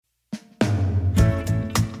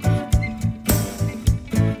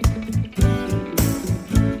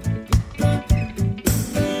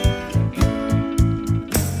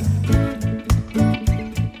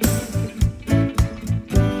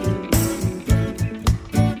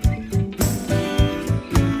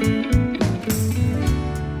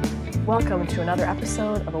Welcome to another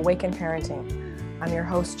episode of Awaken Parenting. I'm your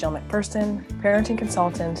host, Jill McPherson, parenting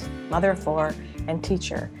consultant, mother of four, and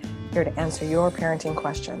teacher, here to answer your parenting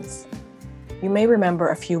questions. You may remember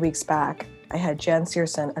a few weeks back, I had Jen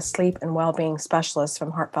Searson, a sleep and well-being specialist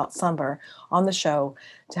from Heartfelt Slumber, on the show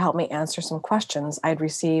to help me answer some questions I'd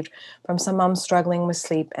received from some moms struggling with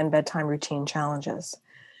sleep and bedtime routine challenges.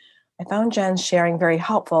 I found Jen's sharing very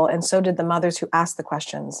helpful, and so did the mothers who asked the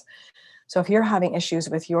questions. So if you're having issues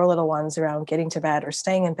with your little ones around getting to bed or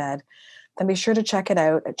staying in bed, then be sure to check it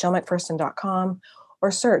out at jillmcpherson.com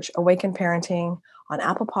or search Awaken Parenting on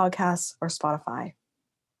Apple Podcasts or Spotify.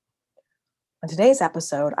 On today's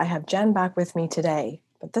episode, I have Jen back with me today,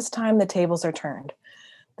 but this time the tables are turned.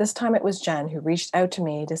 This time it was Jen who reached out to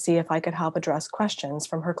me to see if I could help address questions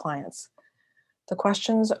from her clients. The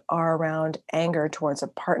questions are around anger towards a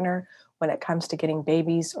partner when it comes to getting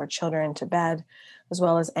babies or children to bed, as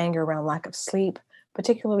well as anger around lack of sleep,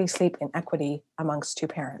 particularly sleep inequity amongst two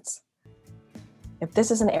parents. If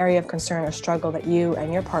this is an area of concern or struggle that you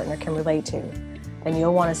and your partner can relate to, then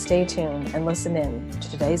you'll want to stay tuned and listen in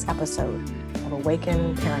to today's episode of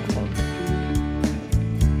Awaken Parenting.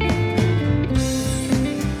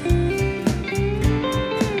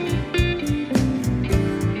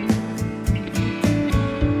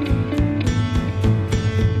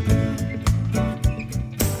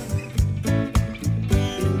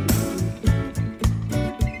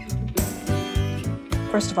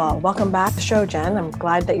 First of all, welcome back to the show, Jen. I'm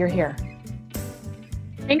glad that you're here.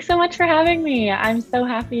 Thanks so much for having me. I'm so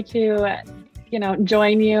happy to,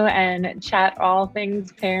 join you and chat all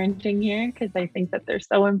things parenting here because I think that they're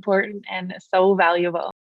so important and so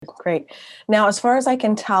valuable. Great. Now, as far as I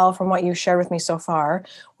can tell from what you shared with me so far,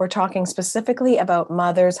 we're talking specifically about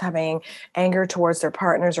mothers having anger towards their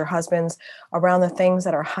partners or husbands around the things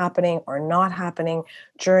that are happening or not happening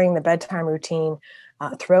during the bedtime routine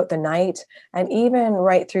throughout the night, and even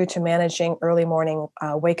right through to managing early morning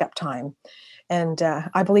wake-up time. And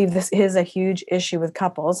I believe this is a huge issue with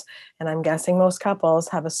couples, and I'm guessing most couples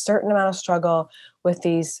have a certain amount of struggle with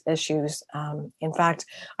these issues. In fact,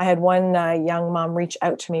 I had one young mom reach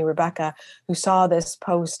out to me, Rebecca, who saw this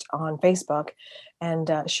post on Facebook,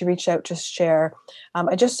 and she reached out to share,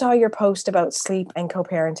 I just saw your post about sleep and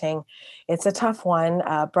co-parenting. It's a tough one,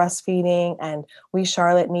 breastfeeding and wee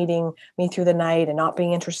Charlotte needing me through the night and not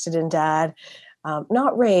being interested in dad.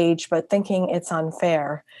 Not rage, but thinking it's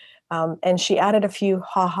unfair. And she added a few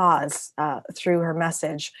ha-has through her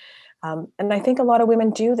message. And I think a lot of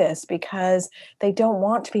women do this because they don't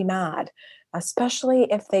want to be mad, especially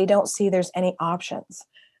if they don't see there's any options.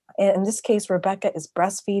 In this case, Rebecca is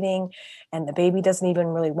breastfeeding and the baby doesn't even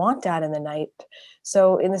really want dad in the night.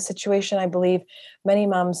 So in this situation, I believe many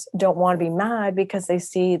moms don't want to be mad because they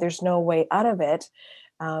see there's no way out of it.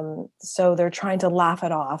 So they're trying to laugh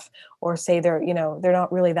it off or say they're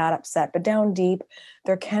not really that upset, but down deep,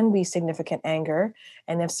 there can be significant anger.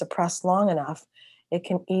 And if suppressed long enough, it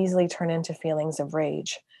can easily turn into feelings of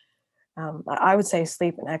rage. I would say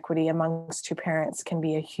sleep inequity amongst two parents can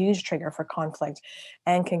be a huge trigger for conflict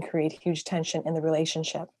and can create huge tension in the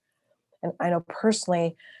relationship. And I know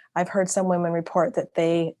personally, I've heard some women report that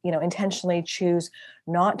they, intentionally choose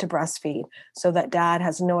not to breastfeed so that dad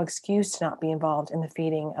has no excuse to not be involved in the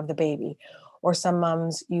feeding of the baby. Or some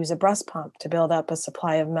moms use a breast pump to build up a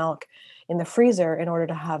supply of milk in the freezer in order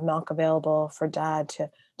to have milk available for dad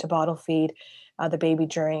to bottle feed the baby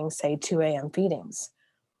during, say, 2 a.m. feedings.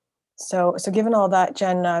 So given all that,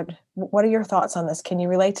 Jen, what are your thoughts on this? Can you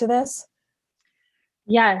relate to this?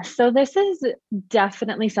 Yeah, so this is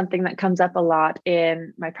definitely something that comes up a lot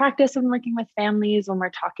in my practice when working with families, when we're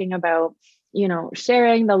talking about,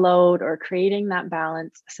 sharing the load or creating that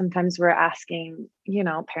balance. Sometimes we're asking,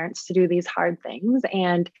 parents to do these hard things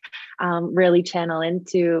and really channel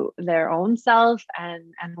into their own self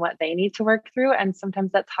and what they need to work through. And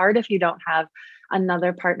sometimes that's hard if you don't have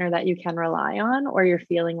another partner that you can rely on, or you're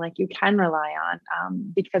feeling like you can rely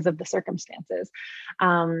on because of the circumstances.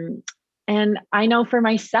 And I know for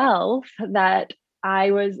myself that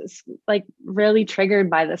I was really triggered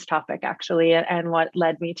by this topic actually, and what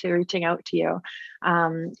led me to reaching out to you.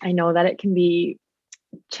 I know that it can be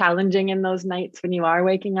challenging in those nights when you are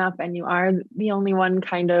waking up and you are the only one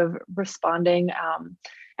kind of responding,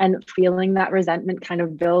 and feeling that resentment kind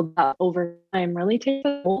of build up over time really takes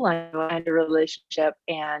a toll on the relationship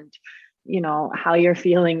and, how you're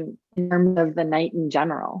feeling in terms of the night in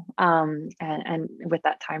general, and with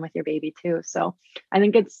that time with your baby too. So I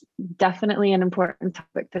think it's definitely an important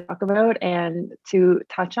topic to talk about and to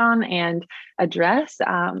touch on and address.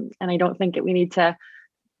 And I don't think we need to,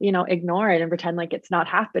 ignore it and pretend like it's not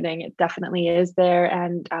happening. It definitely is there.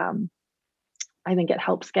 And I think it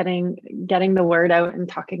helps getting the word out and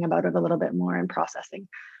talking about it a little bit more and processing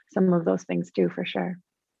some of those things too, for sure.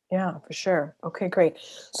 Yeah, for sure. Okay, great.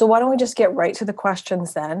 So why don't we just get right to the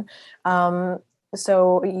questions then? Um,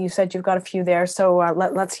 so you said you've got a few there. So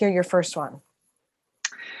let's hear your first one.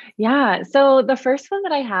 Yeah. So the first one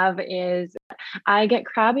that I have is I get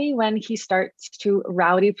crabby when he starts to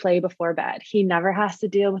rowdy play before bed. He never has to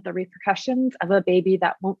deal with the repercussions of a baby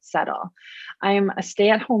that won't settle. I'm a stay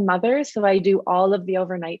at home mother, so I do all of the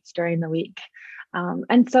overnights during the week.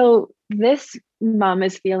 And so this mom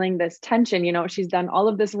is feeling this tension. She's done all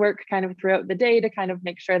of this work kind of throughout the day to kind of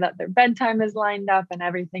make sure that their bedtime is lined up and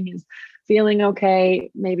everything is feeling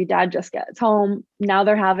okay. Maybe dad just gets home. Now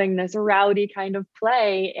they're having this rowdy kind of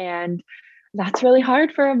play. And that's really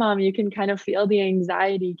hard for a mom. You can kind of feel the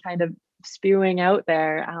anxiety kind of spewing out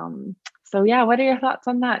there. So yeah, what are your thoughts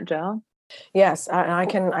on that, Jill? Yes, I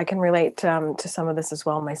can relate to some of this as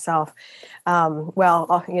well myself.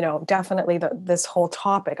 Definitely this whole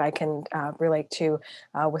topic I can relate to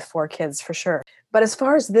with four kids for sure. But as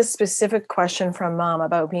far as this specific question from mom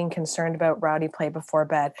about being concerned about rowdy play before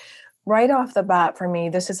bed, right off the bat for me,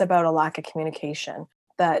 this is about a lack of communication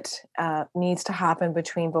that needs to happen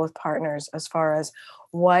between both partners as far as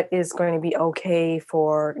what is going to be okay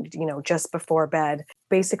for just before bed,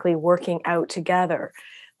 basically working out together.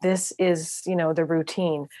 This is the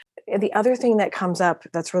routine. The other thing that comes up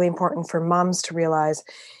that's really important for moms to realize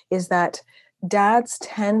is that dads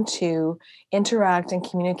tend to interact and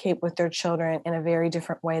communicate with their children in a very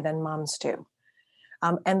different way than moms do.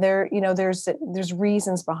 And there's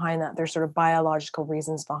reasons behind that. There's sort of biological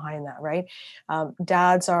reasons behind that, right?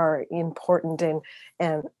 Dads are important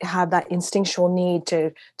and have that instinctual need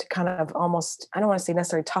to kind of almost, I don't want to say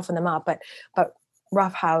necessarily toughen them up, but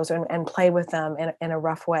roughhouse and play with them in a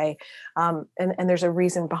rough way. And there's a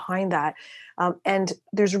reason behind that. And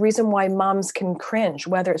there's a reason why moms can cringe,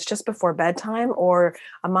 whether it's just before bedtime or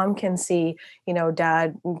a mom can see,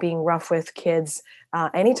 dad being rough with kids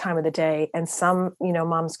any time of the day. And some,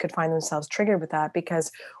 moms could find themselves triggered with that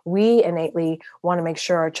because we innately want to make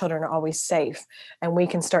sure our children are always safe. And we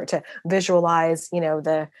can start to visualize,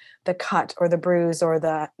 the cut or the bruise or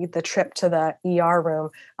the trip to the ER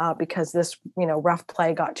room because this, rough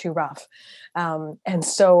play got too rough. And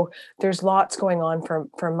so there's lots going on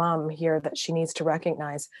for mom here that she needs to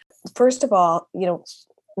recognize. First of all,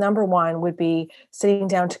 number one would be sitting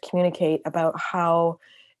down to communicate about how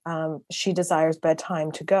she desires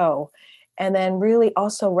bedtime to go. And then really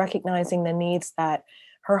also recognizing the needs that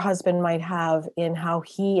her husband might have in how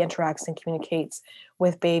he interacts and communicates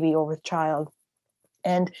with baby or with child.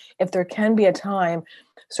 And if there can be a time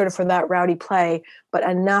sort of for that rowdy play, but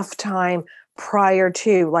enough time prior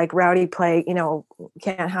to, like, rowdy play,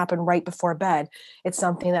 can't happen right before bed. It's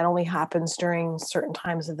something that only happens during certain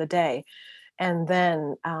times of the day. And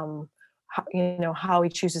then, how he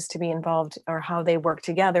chooses to be involved or how they work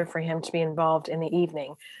together for him to be involved in the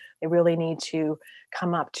evening. They really need to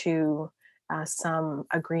come up to some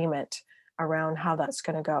agreement around how that's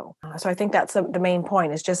going to go. So I think that's the main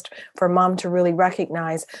point, is just for mom to really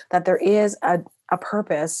recognize that there is a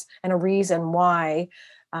purpose and a reason why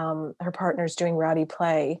her partner's doing rowdy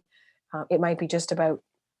play. It might be just about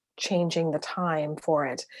changing the time for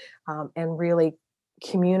it and really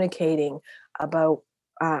communicating about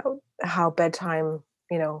how bedtime,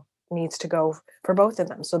 needs to go for both of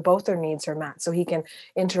them. So both their needs are met. So he can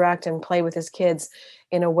interact and play with his kids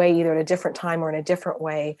in a way, either at a different time or in a different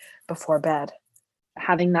way before bed.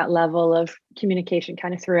 Having that level of communication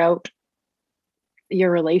kind of throughout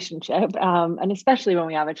your relationship, and especially when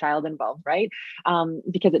we have a child involved, right?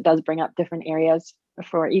 Because it does bring up different areas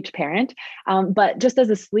for each parent. But just as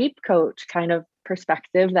a sleep coach kind of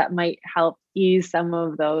perspective, that might help ease some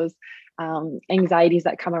of those anxieties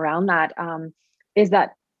that come around that, is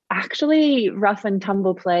that actually rough and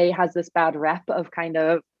tumble play has this bad rep of kind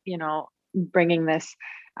of, bringing this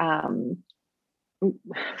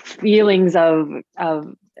feelings of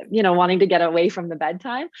wanting to get away from the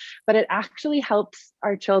bedtime, but it actually helps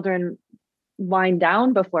our children wind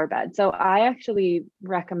down before bed. So I actually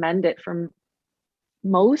recommend it for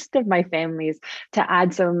most of my families to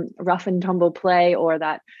add some rough and tumble play, or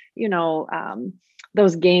that,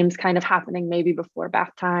 those games kind of happening maybe before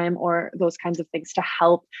bath time, or those kinds of things to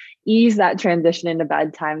help ease that transition into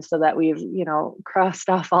bedtime, so that we've, crossed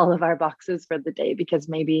off all of our boxes for the day, because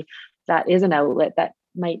maybe that is an outlet that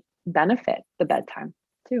might benefit the bedtime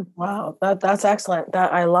too. Wow, that's excellent.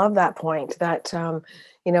 That I love that point. That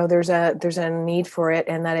there's a need for it,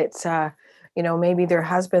 and that it's maybe there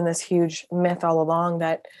has been this huge myth all along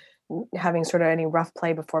that having sort of any rough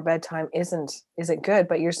play before bedtime isn't good,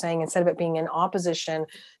 but you're saying instead of it being in opposition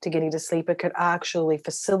to getting to sleep, it could actually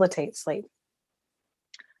facilitate sleep.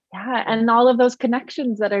 Yeah, and all of those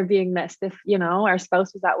connections that are being missed. If, our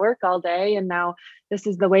spouse was at work all day and now this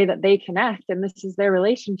is the way that they connect and this is their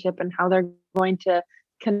relationship and how they're going to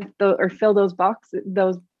connect or fill those boxes,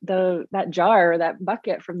 that jar or that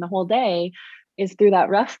bucket from the whole day is through that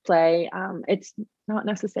rough play. It's not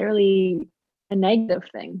necessarily a negative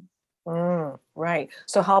thing. Right.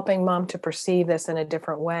 So helping mom to perceive this in a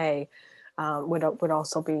different way would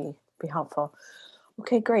also be helpful.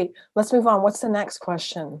 Okay, great. Let's move on. What's the next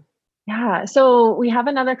question? Yeah. So we have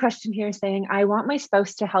another question here saying, I want my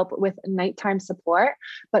spouse to help with nighttime support,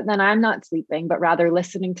 but then I'm not sleeping, but rather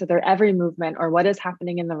listening to their every movement or what is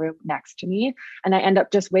happening in the room next to me. And I end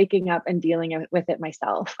up just waking up and dealing with it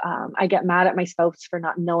myself. I get mad at my spouse for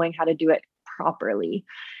not knowing how to do it properly.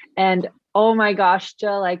 And oh my gosh,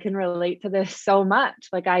 Jill, I can relate to this so much.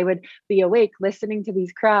 Like I would be awake listening to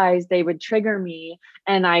these cries, they would trigger me,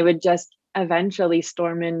 and I would just eventually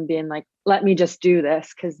storm in being like, let me just do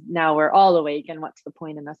this because now we're all awake and what's the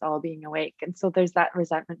point in us all being awake? And so there's that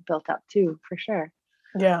resentment built up too, for sure.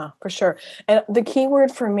 Yeah, for sure. And the key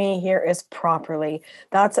word for me here is properly.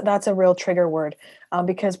 That's a real trigger word,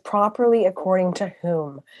 because properly according to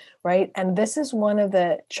whom, right? And this is one of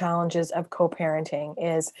the challenges of co-parenting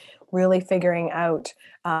is really figuring out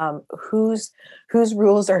whose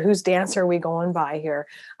rules or whose dance are we going by here.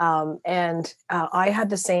 And I had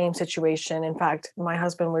the same situation. In fact, my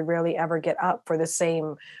husband would rarely ever get up for the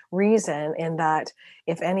same reason. In that,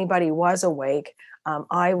 if anybody was awake,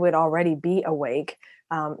 I would already be awake.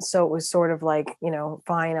 So it was sort of like,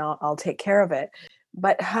 fine, I'll take care of it.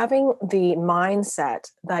 But having the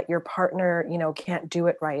mindset that your partner, can't do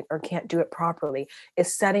it right or can't do it properly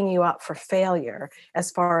is setting you up for failure as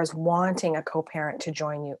far as wanting a co-parent to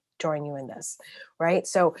join you in this, right?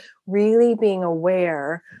 So really being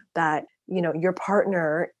aware that your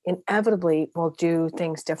partner inevitably will do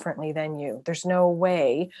things differently than you. There's no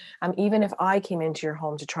way, even if I came into your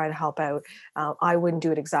home to try to help out, I wouldn't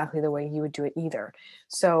do it exactly the way you would do it either.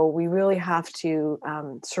 So we really have to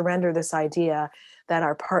surrender this idea that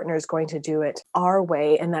our partner is going to do it our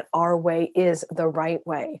way and that our way is the right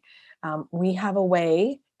way. We have a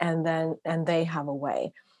way, and they have a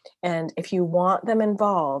way. And if you want them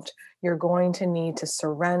involved, you're going to need to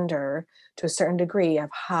surrender to a certain degree of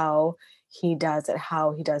how he does it,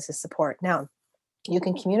 how he does his support. Now, you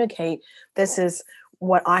can communicate, this is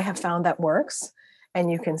what I have found that works. And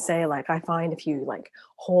you can say, like, I find if you like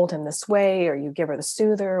hold him this way, or you give her the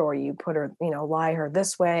soother, or you put her, lie her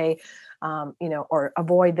this way, or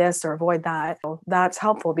avoid this or avoid that. That's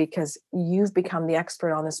helpful because you've become the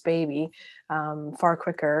expert on this baby far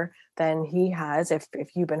quicker than he has if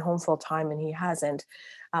you've been home full time and he hasn't.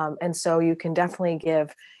 And so you can definitely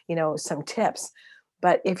give, some tips.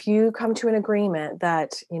 But if you come to an agreement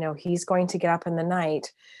that, he's going to get up in the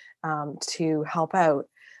night to help out,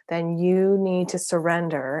 then you need to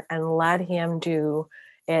surrender and let him do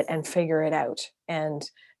it and figure it out. And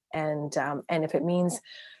if it means,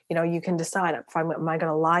 you can decide, am I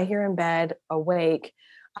going to lie here in bed awake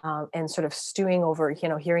and sort of stewing over,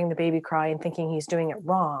 hearing the baby cry and thinking he's doing it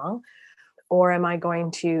wrong, or am I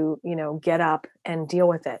going to, get up and deal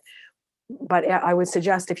with it? But I would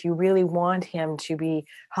suggest if you really want him to be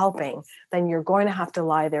helping, then you're going to have to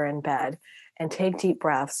lie there in bed and take deep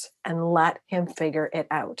breaths and let him figure it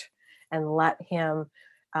out and let him,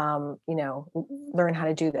 learn how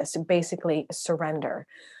to do this. Basically, surrender.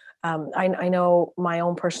 I know my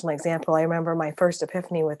own personal example. I remember my first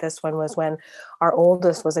epiphany with this one was when our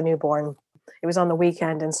oldest was a newborn. It was on the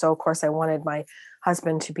weekend. And so, of course, I wanted my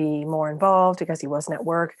husband to be more involved because he wasn't at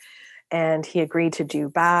work. And he agreed to do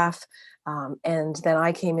bath. And then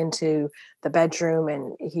I came into the bedroom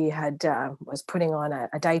and he had was putting on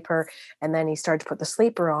a diaper, and then he started to put the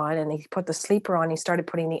sleeper on, and he put the sleeper on. He started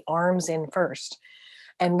putting the arms in first.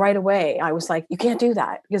 And right away I was like, you can't do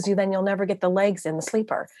that because then you'll never get the legs in the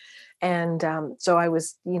sleeper. And so I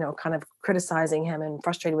was, kind of criticizing him and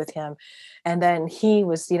frustrated with him. And then he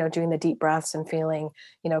was, doing the deep breaths and feeling,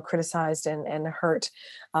 criticized and hurt.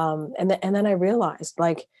 And then I realized,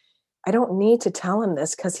 like, I don't need to tell him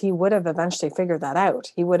this because he would have eventually figured that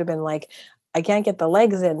out. He would have been like, I can't get the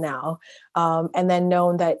legs in now. And then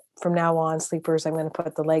known that from now on, sleepers, I'm going to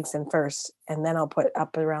put the legs in first, and then I'll put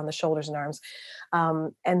up around the shoulders and arms.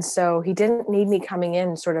 And so he didn't need me coming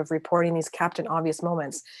in, sort of reporting these Captain Obvious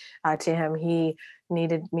moments to him. He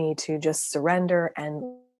needed me to just surrender and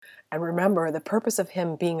remember the purpose of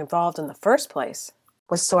him being involved in the first place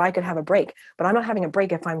was so I could have a break. But I'm not having a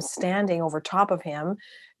break if I'm standing over top of him,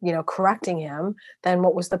 correcting him. Then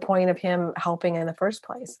what was the point of him helping in the first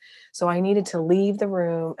place? So I needed to leave the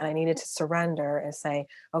room and I needed to surrender and say,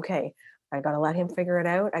 okay, I got to let him figure it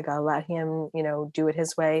out. I got to let him, do it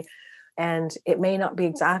his way. And it may not be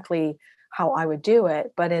exactly how I would do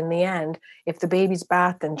it, but in the end, if the baby's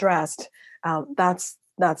bathed and dressed, that's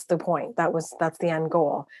the point. That's the end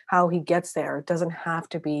goal. How he gets there doesn't have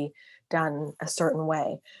to be done a certain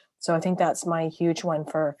way. So I think that's my huge one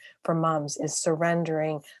for moms, is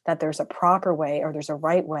surrendering that there's a proper way or there's a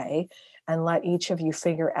right way, and let each of you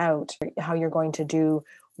figure out how you're going to do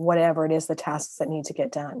whatever it is, the tasks that need to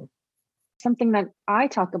get done. Something that I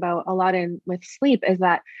talk about a lot in with sleep is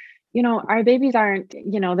that, our babies aren't,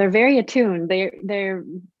 they're very attuned.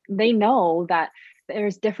 They know that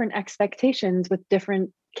there's different expectations with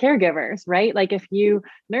different caregivers, right? Like if you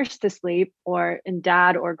nurse to sleep, or in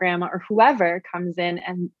dad or grandma or whoever comes in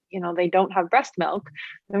and, they don't have breast milk,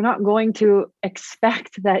 they're not going to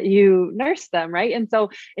expect that you nurse them, right? And so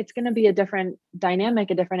it's going to be a different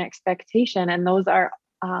dynamic, a different expectation. And those are,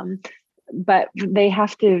 but they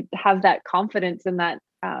have to have that confidence in that.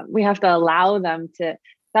 We have to allow them to,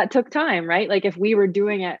 that took time, right? Like if we were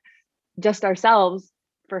doing it just ourselves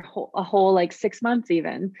for a whole like 6 months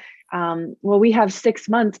even, well, we have 6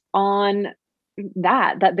 months on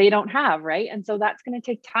that they don't have, right? And so that's going to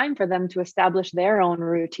take time for them to establish their own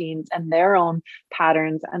routines and their own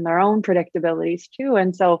patterns and their own predictabilities too.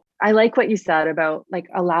 And so I like what you said about like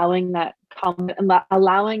allowing that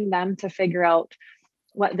allowing them to figure out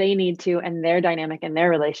what they need to and their dynamic and their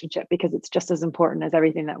relationship, because it's just as important as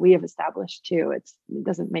everything that we have established too. It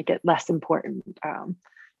doesn't make it less important.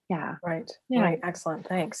 Yeah. Right. Yeah. Right. Excellent.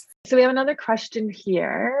 Thanks. So we have another question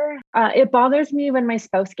here. It bothers me when my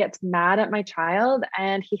spouse gets mad at my child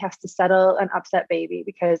and he has to settle an upset baby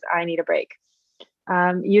because I need a break.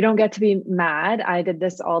 You don't get to be mad. I did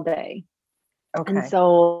this all day. Okay. And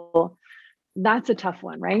so that's a tough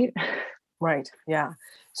one, right? Right. Yeah.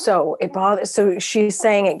 So so she's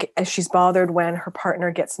saying she's bothered when her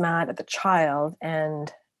partner gets mad at the child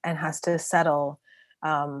and has to settle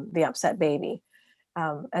the upset baby.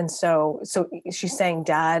 And so she's saying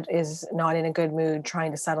dad is not in a good mood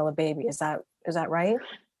trying to settle a baby. Is that right?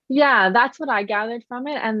 Yeah, that's what I gathered from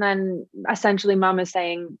it. And then essentially mom is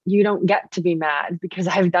saying, you don't get to be mad because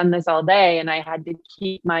I've done this all day and I had to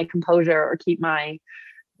keep my composure or keep my,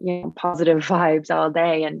 positive vibes all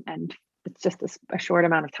day. And it's just a short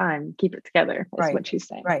amount of time. Keep it together is Right. what she's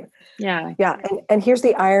saying. Right. Yeah. Yeah. And here's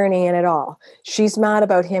the irony in it all. She's mad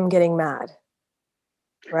about him getting mad.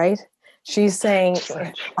 Right. She's saying,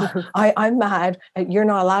 I'm mad. You're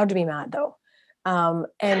not allowed to be mad though.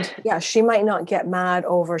 And yeah, she might not get mad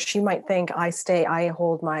over, she might think I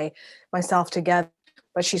hold myself together,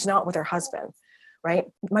 but she's not with her husband. Right.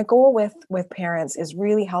 My goal with parents is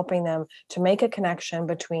really helping them to make a connection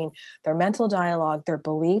between their mental dialogue, their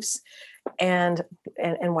beliefs, and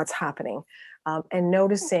what's happening, and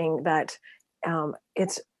noticing that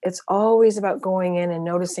it's always about going in and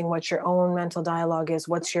noticing what your own mental dialogue is,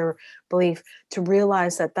 what's your belief, to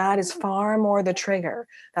realize that is far more the trigger,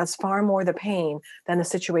 that's far more the pain than the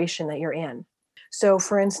situation that you're in. So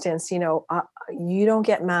for instance, you don't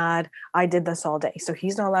get mad, I did this all day, so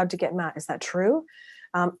he's not allowed to get mad. Is that true?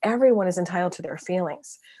 Everyone is entitled to their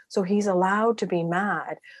feelings, so he's allowed to be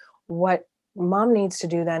mad. What mom needs to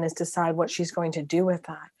do then is decide what she's going to do with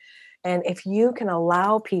that. And if you can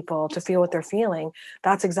allow people to feel what they're feeling,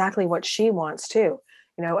 that's exactly what she wants too.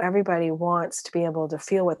 Everybody wants to be able to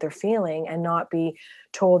feel what they're feeling and not be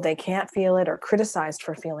told they can't feel it or criticized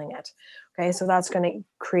for feeling it. Okay, so that's going to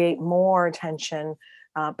create more tension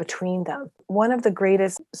between them. One of the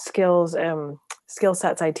greatest skill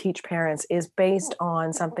sets I teach parents is based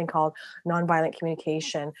on something called nonviolent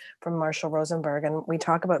communication from Marshall Rosenberg. And we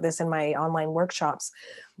talk about this in my online workshops.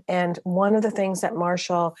 And one of the things that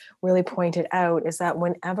Marshall really pointed out is that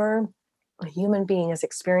whenever a human being is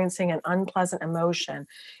experiencing an unpleasant emotion,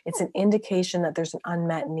 it's an indication that there's an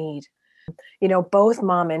unmet need. Both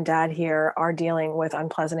mom and dad here are dealing with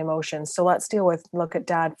unpleasant emotions. So let's look at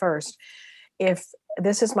dad first. If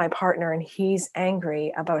this is my partner and he's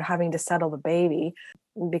angry about having to settle the baby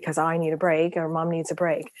because I need a break or mom needs a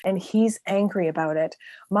break, and he's angry about it,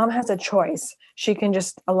 mom has a choice. She can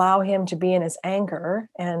just allow him to be in his anger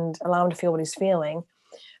and allow him to feel what he's feeling.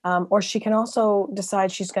 Or she can also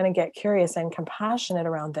decide she's going to get curious and compassionate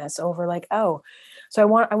around this over like, oh, so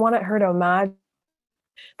I wanted her to imagine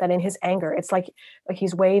that in his anger, it's like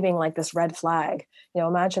he's waving like this red flag.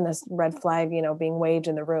 Imagine this red flag, being waved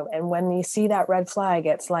in the room. And when you see that red flag,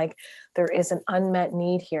 it's like there is an unmet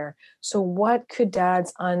need here. So what could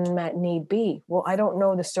dad's unmet need be? Well, I don't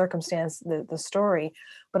know the circumstance, the story,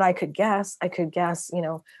 but I could guess,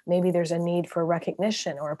 maybe there's a need for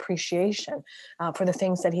recognition or appreciation for the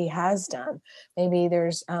things that he has done. Maybe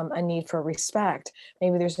there's a need for respect.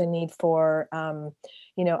 Maybe there's a need for,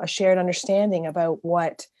 a shared understanding about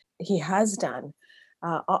what he has done.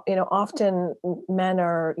 Often men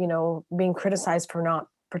are, being criticized for not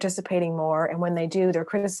participating more, and when they do, they're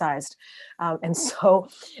criticized. And so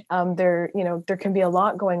there can be a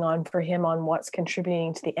lot going on for him on what's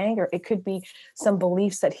contributing to the anger. It could be some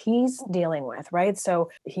beliefs that he's dealing with, right? So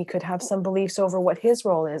he could have some beliefs over what his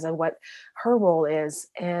role is and what her role is,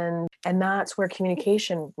 and that's where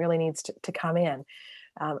communication really needs to come in.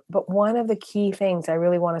 But one of the key things I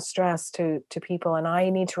really want to stress to people, and I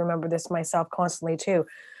need to remember this myself constantly too,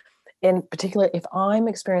 in particular, if I'm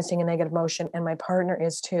experiencing a negative emotion and my partner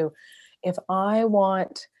is too, if I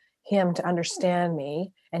want him to understand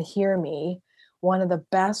me and hear me, one of the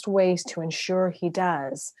best ways to ensure he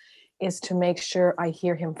does is to make sure I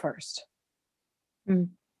hear him first. Mm.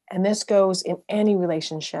 And this goes in any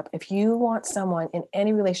relationship. If you want someone in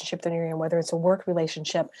any relationship that you're in, whether it's a work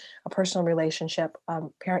relationship, a personal relationship,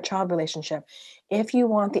 parent-child relationship, if you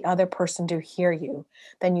want the other person to hear you,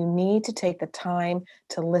 then you need to take the time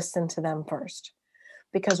to listen to them first.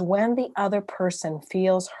 Because when the other person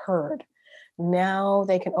feels heard, now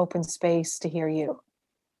they can open space to hear you.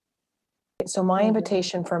 So my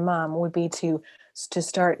invitation for mom would be to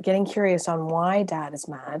start getting curious on why dad is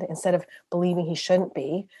mad instead of believing he shouldn't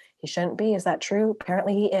be. He shouldn't be. Is that true?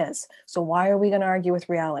 Apparently he is. So why are we going to argue with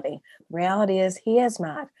reality? Reality is he is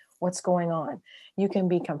mad. What's going on? You can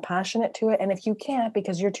be compassionate to it. And if you can't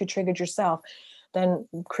because you're too triggered yourself, then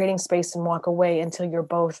creating space and walk away until you're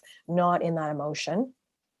both not in that emotion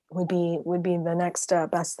would be the next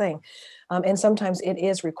best thing. And sometimes it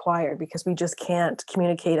is required because we just can't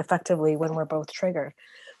communicate effectively when we're both triggered.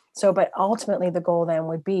 So, but ultimately the goal then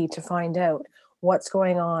would be to find out what's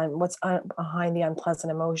going on, what's behind the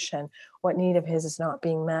unpleasant emotion, what need of his is not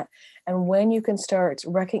being met. And when you can start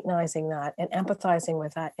recognizing that and empathizing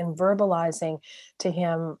with that and verbalizing to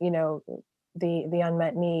him, the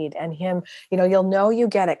unmet need, and him, you'll know you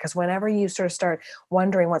get it, because whenever you sort of start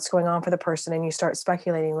wondering what's going on for the person and you start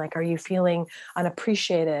speculating, like, are you feeling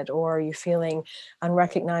unappreciated or are you feeling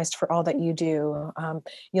unrecognized for all that you do,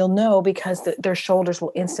 you'll know, because their shoulders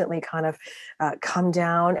will instantly kind of come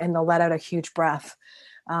down and they'll let out a huge breath,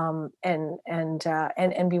 and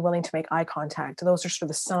be willing to make eye contact. Those are sort of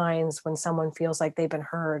the signs when someone feels like they've been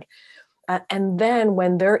heard. And then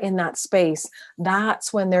when they're in that space,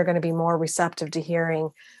 that's when they're going to be more receptive to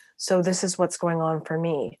hearing, so this is what's going on for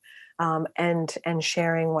me, and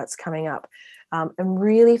sharing what's coming up. And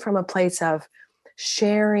really from a place of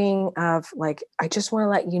sharing of like, I just want to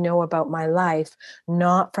let you know about my life,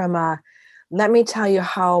 not from let me tell you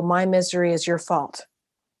how my misery is your fault.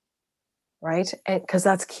 Right? Because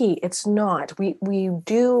that's key. It's not. We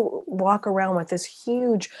do walk around with this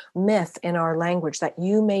huge myth in our language that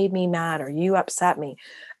you made me mad or you upset me.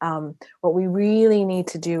 What we really need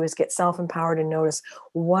to do is get self-empowered and notice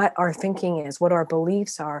what our thinking is, what our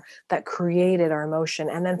beliefs are that created our emotion.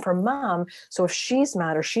 And then for mom, so if she's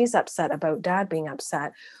mad or she's upset about dad being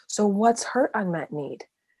upset, so what's her unmet need?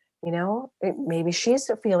 Maybe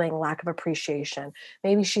she's feeling lack of appreciation.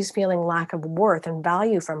 Maybe she's feeling lack of worth and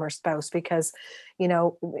value from her spouse because,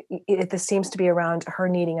 this seems to be around her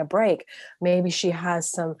needing a break. Maybe she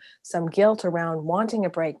has some guilt around wanting a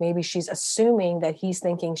break. Maybe she's assuming that he's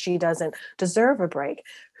thinking she doesn't deserve a break.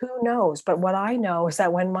 Who knows? But what I know is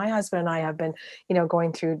that when my husband and I have been,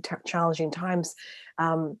 going through challenging times,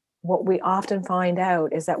 what we often find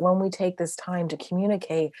out is that when we take this time to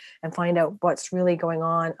communicate and find out what's really going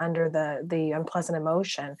on under the unpleasant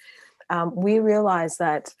emotion, we realize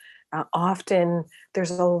that often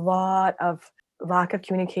there's a lot of lack of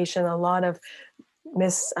communication, a lot of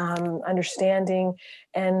misunderstanding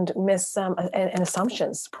and and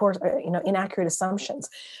assumptions, poor, inaccurate assumptions,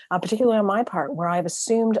 particularly on my part, where I've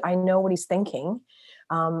assumed I know what he's thinking.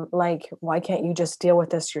 Like, why can't you just deal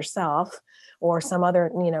with this yourself, or some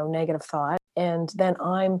other, negative thought. And then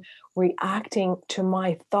I'm reacting to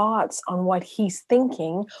my thoughts on what he's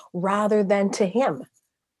thinking rather than to him.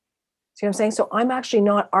 See what I'm saying? So I'm actually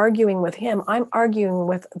not arguing with him. I'm arguing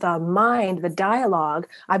with the mind, the dialogue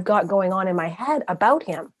I've got going on in my head about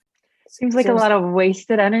him. Seems like a lot of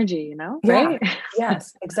wasted energy, Yeah, right?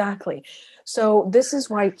 yes, exactly. So this is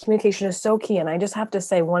why communication is so key. And I just have to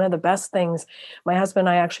say, one of the best things, my husband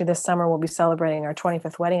and I actually this summer will be celebrating our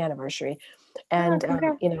 25th wedding anniversary. Oh, And,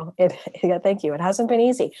 congrats. yeah, thank you. It hasn't been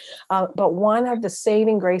easy. But one of the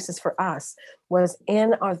saving graces for us was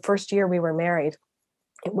in our first year we were married.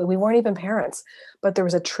 We weren't even parents, but there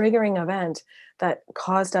was a triggering event that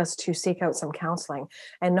caused us to seek out some counseling.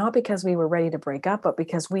 And not because we were ready to break up, but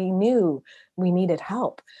because we knew we needed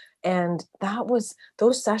help. And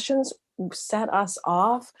those sessions set us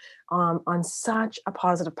off on such a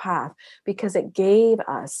positive path because it gave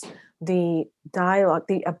us the dialogue,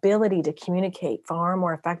 the ability to communicate far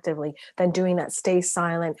more effectively than doing that stay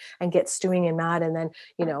silent and get stewing and mad and then,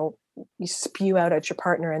 you spew out at your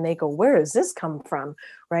partner and they go, where does this come from?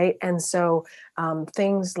 Right. And so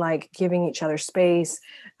things like giving each other space,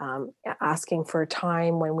 asking for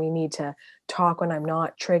time when we need to talk when I'm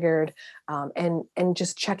not triggered, and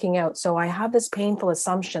just checking out. So I have this painful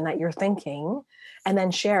assumption that you're thinking, and then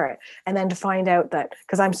share it. And then to find out that,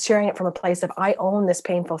 because I'm sharing it from a place of I own this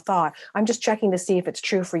painful thought, I'm just checking to see if it's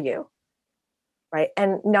true for you. Right.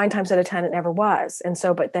 And 9 times out of 10, it never was. And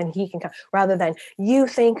so, but then he can come rather than you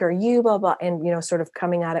think or you blah, blah, and, sort of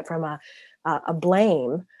coming at it from a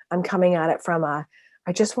blame. I'm coming at it from I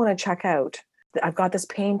just want to check out. I've got this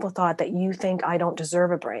painful thought that you think I don't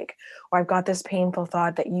deserve a break, or I've got this painful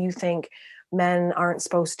thought that you think men aren't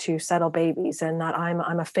supposed to settle babies and that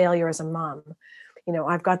I'm a failure as a mom.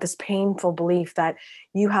 I've got this painful belief that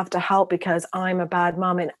you have to help because I'm a bad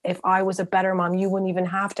mom. And if I was a better mom, you wouldn't even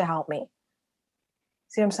have to help me.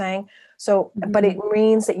 See what I'm saying? So, but it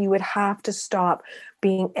means that you would have to stop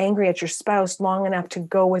being angry at your spouse long enough to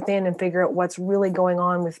go within and figure out what's really going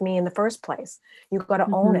on with me in the first place. You've got to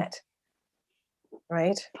own it.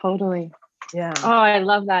 Right? Totally. Yeah. Oh, I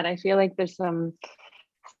love that. I feel like there's some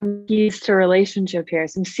keys to relationship here,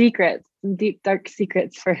 some secrets, some deep, dark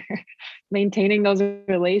secrets for maintaining those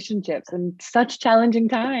relationships in such challenging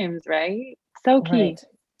times, right? So key.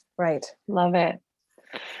 Right. Love it.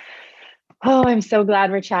 Oh, I'm so glad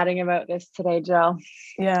we're chatting about this today, Jill.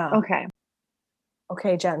 Yeah.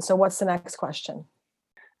 Okay, Jen. So what's the next question?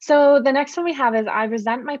 So the next one we have is I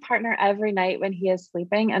resent my partner every night when he is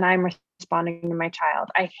sleeping and I'm responding to my child.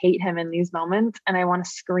 I hate him in these moments and I want to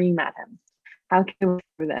scream at him. How can we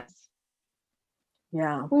do this?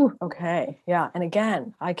 Yeah. Ooh. Okay. Yeah. And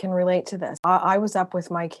again, I can relate to this. I was up with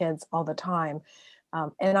my kids all the time.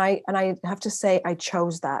 And I have to say I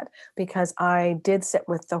chose that because I did sit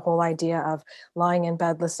with the whole idea of lying in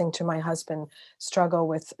bed listening to my husband struggle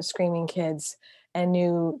with screaming kids and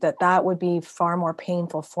knew that that would be far more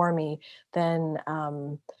painful for me than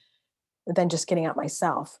just getting up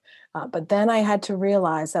myself. But then I had to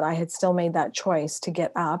realize that I had still made that choice to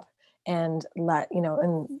get up and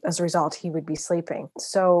and as a result, he would be sleeping.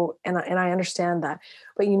 So, and I understand that,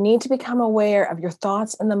 but you need to become aware of your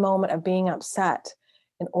thoughts in the moment of being upset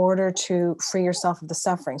in order to free yourself of the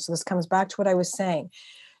suffering. So this comes back to what I was saying.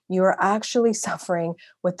 You are actually suffering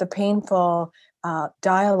with the painful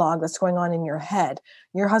dialogue that's going on in your head.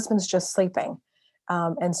 Your husband's just sleeping.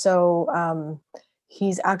 And so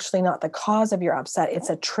he's actually not the cause of your upset.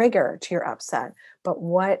 It's a trigger to your upset. But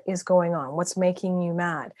what is going on? What's making you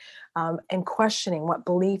mad? And questioning what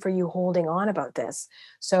belief are you holding on about this?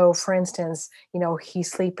 So, for instance,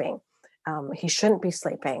 he's sleeping. He shouldn't be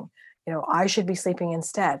sleeping. I should be sleeping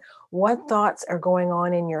instead. What thoughts are going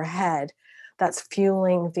on in your head that's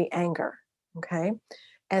fueling the anger? Okay.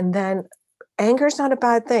 And then anger is not a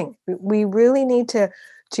bad thing. We really need to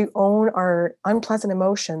own our unpleasant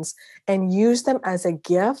emotions and use them as a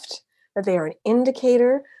gift, that they are an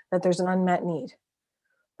indicator that there's an unmet need,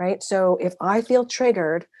 right? So if I feel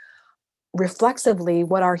triggered, reflexively,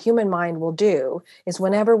 what our human mind will do is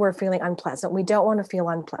whenever we're feeling unpleasant, we don't want to feel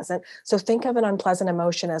unpleasant. So think of an unpleasant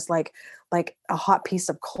emotion as like a hot piece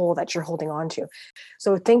of coal that you're holding on to.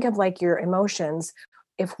 So think of like your emotions.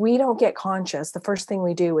 If we don't get conscious, the first thing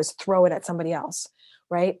we do is throw it at somebody else,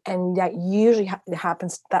 right? And that usually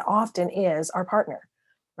happens, that often is our partner,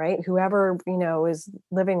 right? Whoever, is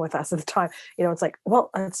living with us at the time, it's like, well,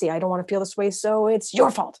 let's see, I don't want to feel this way, so it's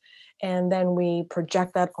your fault. And then we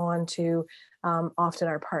project that onto often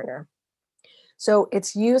our partner. So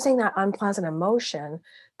it's using that unpleasant emotion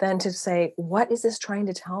then to say, what is this trying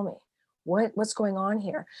to tell me? What's going on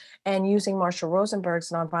here? And using Marshall Rosenberg's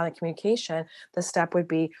nonviolent communication, the step would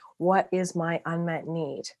be, what is my unmet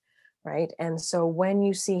need? Right. And so when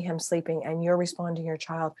you see him sleeping and you're responding to your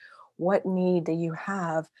child, what need do you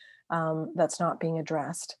have that's not being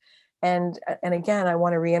addressed? And again, I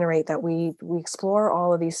want to reiterate that we explore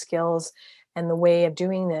all of these skills And the way of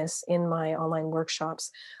doing this in my online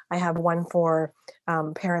workshops, I have one for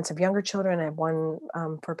parents of younger children. I have one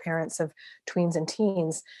for parents of tweens and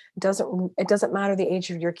teens. It doesn't matter the age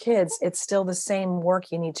of your kids. It's still the same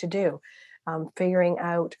work you need to do, figuring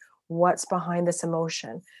out what's behind this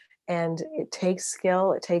emotion. And it takes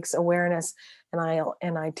skill, it takes awareness, and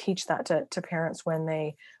I teach that to parents when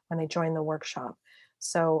they join the workshop.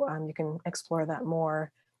 So you can explore that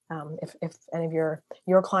more. If any of your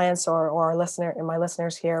clients or my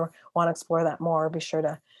listeners here want to explore that more, be sure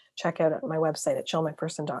to check out my website at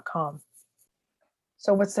jillmcpherson.com.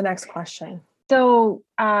 So what's the next question? So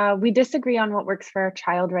we disagree on what works for our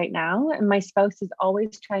child right now. And my spouse is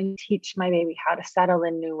always trying to teach my baby how to settle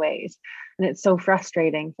in new ways. And it's so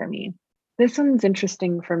frustrating for me. This one's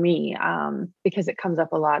interesting for me because it comes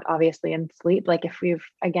up a lot, obviously, in sleep. Like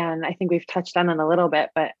I think we've touched on it a little bit,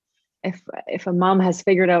 but if a mom has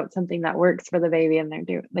figured out something that works for the baby and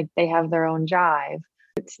they have their own jive.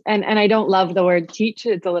 And I don't love the word teach.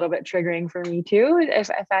 It's a little bit triggering for me too, if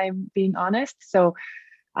I'm being honest. So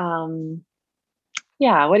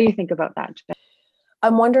yeah, what do you think about that, Jill?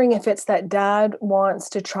 I'm wondering if it's that dad wants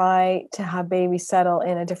to try to have baby settle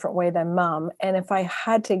in a different way than mom. And if I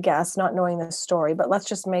had to guess, not knowing the story, but let's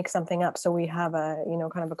just make something up so we have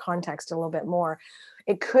kind of a context a little bit more.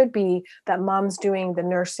 It could be that mom's doing the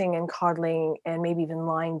nursing and coddling and maybe even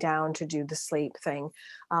lying down to do the sleep thing.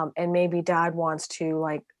 And maybe dad wants to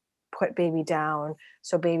like put baby down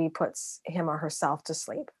so baby puts him or herself to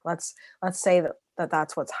sleep. Let's say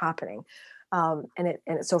that's what's happening. And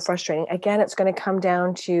it's so frustrating. Again, it's going to come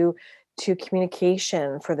down to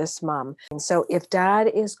communication for this mom. And so if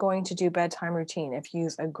dad is going to do bedtime routine, if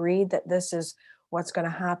you've agreed that this is what's going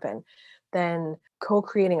to happen, then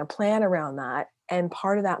co-creating a plan around that. And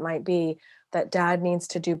part of that might be that dad needs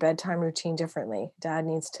to do bedtime routine differently. Dad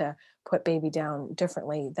needs to put baby down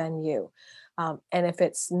differently than you. And if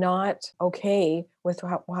it's not okay with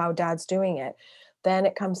how dad's doing it, then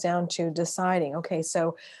it comes down to deciding, okay,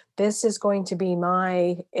 so this is going to be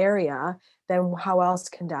my area, then how else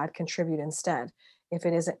can dad contribute instead if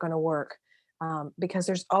it isn't going to work? Because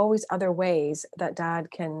there's always other ways that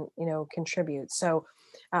dad can, contribute. So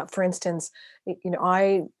for instance,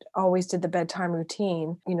 I always did the bedtime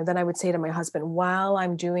routine, then I would say to my husband, while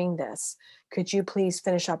I'm doing this, could you please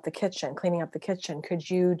finish up the kitchen, cleaning up the kitchen? Could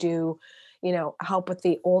you do help with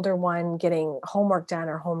the older one getting homework done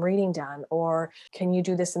or home reading done? Or can you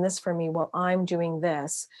do this and this for me while I'm doing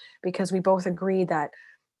this? Because we both agreed that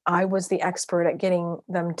I was the expert at getting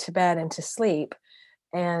them to bed and to sleep.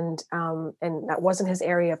 And that wasn't his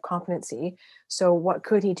area of competency. So what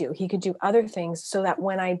could he do? He could do other things so that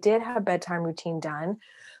when I did have bedtime routine done,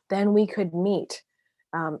 then we could meet.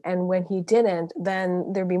 And when he didn't,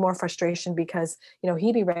 then there'd be more frustration because,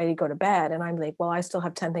 he'd be ready to go to bed. And I'm like, well, I still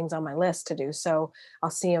have 10 things on my list to do. So I'll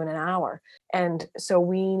see you in an hour. And so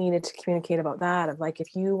we needed to communicate about that of like,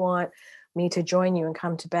 if you want me to join you and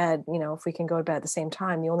come to bed, if we can go to bed at the same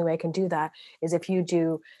time, the only way I can do that is if you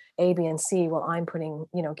do A, B, and C while I'm putting,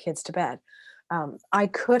 kids to bed. I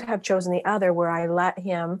could have chosen the other where I let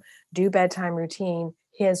him do bedtime routine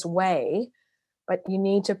his way, but you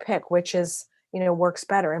need to pick which is, works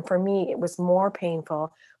better. And for me, it was more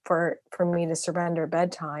painful for me to surrender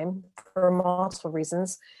bedtime for multiple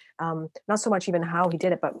reasons. Not so much even how he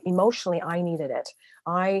did it, but emotionally, I needed it.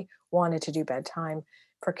 I wanted to do bedtime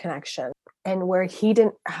for connection, and where he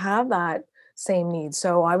didn't have that same needs.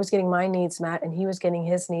 So I was getting my needs met and he was getting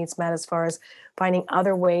his needs met as far as finding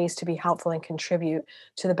other ways to be helpful and contribute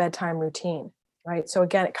to the bedtime routine. Right. So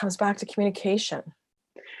again, it comes back to communication.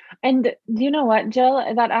 And you know what,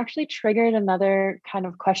 Jill, that actually triggered another kind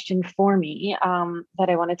of question for me that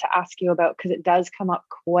I wanted to ask you about, because it does come up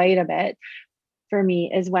quite a bit for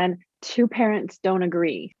me, is when two parents don't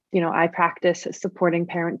agree. I practice supporting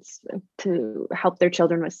parents to help their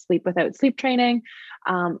children with sleep without sleep training.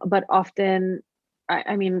 But often,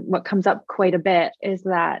 I mean, what comes up quite a bit is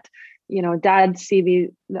that, dads see the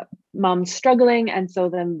moms struggling. And so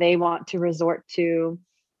then they want to resort to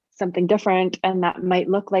something different. And that might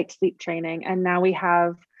look like sleep training. And now we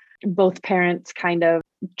have both parents kind of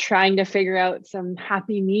trying to figure out some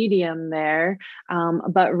happy medium there.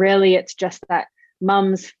 But really, it's just that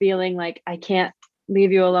mom's feeling like, I can't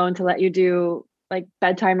leave you alone to let you do like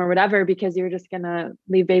bedtime or whatever, because you're just going to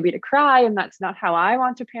leave baby to cry. And that's not how I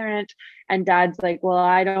want to parent. And dad's like, well,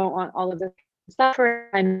 I don't want all of this stuff.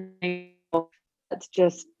 Let's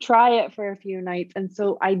just try it for a few nights. And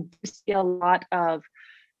so I see a lot of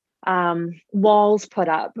walls put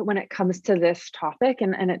up when it comes to this topic.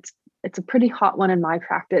 And it's a pretty hot one in my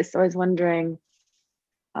practice. So I was wondering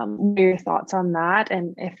what are your thoughts on that?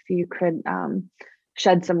 And if you could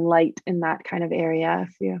shed some light in that kind of area,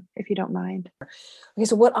 if you don't mind. Okay,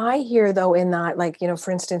 so what I hear though in that, like,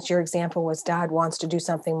 for instance, your example was dad wants to do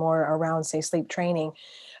something more around, say, sleep training.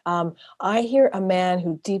 I hear a man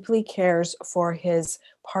who deeply cares for his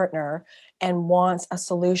partner and wants a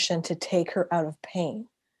solution to take her out of pain,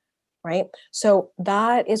 right? So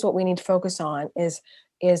that is what we need to focus on is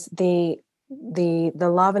the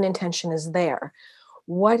love and intention is there.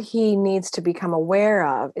 What he needs to become aware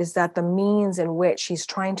of is that the means in which he's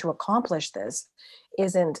trying to accomplish this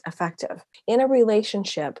isn't effective. In a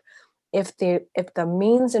relationship, if the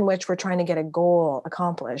means in which we're trying to get a goal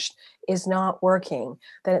accomplished is not working,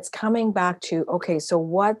 then it's coming back to, okay, so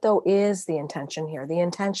what though is the intention here? The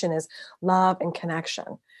intention is love and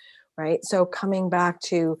connection, right? So coming back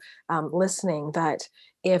to listening, that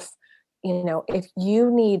if if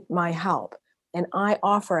you need my help and I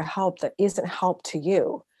offer a help that isn't help to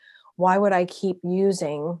you, why would I keep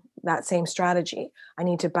using that same strategy? I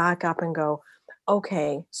need to back up and go,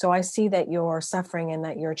 okay, so I see that you're suffering and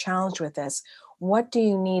that you're challenged with this. What do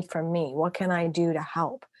you need from me? What can I do to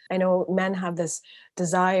help? I know men have this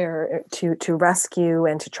desire to rescue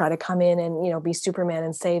and to try to come in and be Superman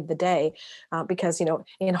and save the day, because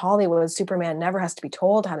in Hollywood, Superman never has to be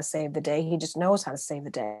told how to save the day; he just knows how to save the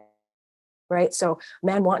day, right? So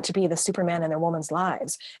men want to be the Superman in their woman's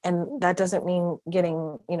lives, and that doesn't mean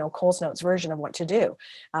getting Coles Notes version of what to do.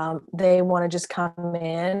 They want to just come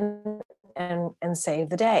in and save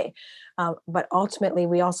the day. But ultimately,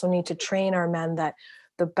 we also need to train our men that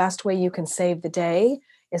the best way you can save the day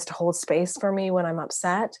is to hold space for me when I'm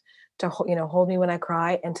upset, to hold me when I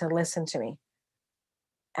cry, and to listen to me.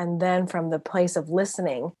 And then from the place of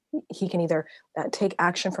listening, he can either take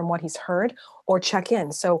action from what he's heard or check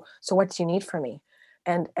in. So what do you need from me?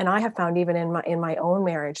 And I have found, even in my own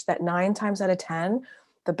marriage, that 9 times out of 10,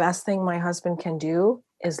 the best thing my husband can do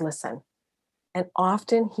is listen. And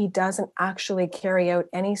often he doesn't actually carry out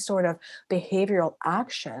any sort of behavioral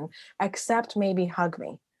action except maybe hug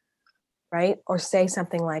me, right? Or say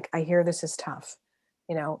something like, I hear this is tough.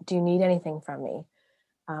 Do you need anything from me?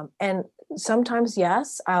 And sometimes,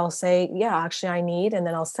 yes, I'll say, yeah, actually I need, and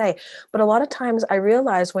then I'll say, but a lot of times I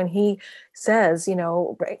realize when he says,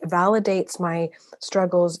 validates my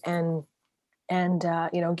struggles and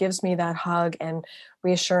gives me that hug and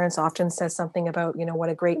reassurance, often says something about what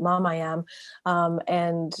a great mom I am,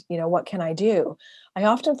 and what can I do. I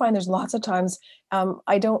often find there's lots of times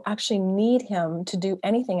I don't actually need him to do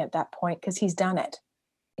anything at that point, because he's done it.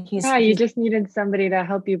 Yeah, you He's just needed somebody to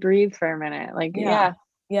help you breathe for a minute. Like, Yeah. yeah.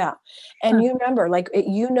 Yeah. And you remember, like,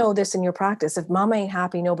 this in your practice, if mom ain't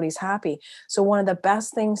happy, nobody's happy. So one of the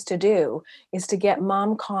best things to do is to get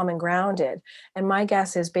mom calm and grounded. And my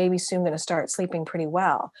guess is baby's soon going to start sleeping pretty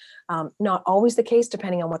well. Not always the case,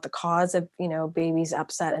 depending on what the cause of, baby's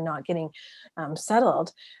upset and not getting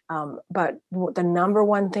settled. But the number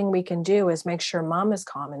one thing we can do is make sure mom is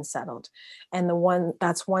calm and settled. And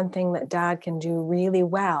that's one thing that dad can do really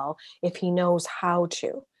well if he knows how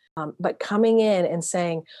to. But coming in and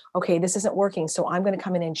saying, okay, this isn't working, so I'm going to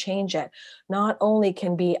come in and change it, not only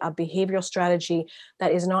can be a behavioral strategy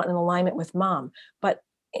that is not in alignment with mom, but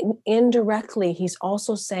indirectly, he's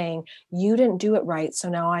also saying, you didn't do it right, so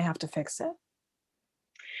now I have to fix it.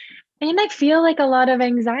 And I feel like a lot of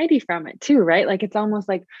anxiety from it too, right? Like, it's almost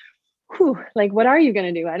like, whew, like, what are you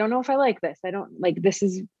going to do? I don't know if I like this. I don't like, this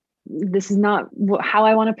is not how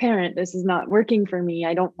I want to parent. This is not working for me.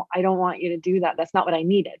 I don't want you to do that. That's not what I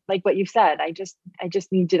needed. Like what you said, I just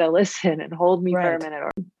need you to listen and hold me for a minute,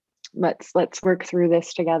 or let's work through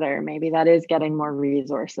this together. Maybe that is getting more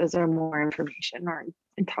resources or more information, or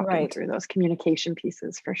and talking through those communication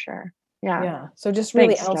pieces for sure. Yeah. So just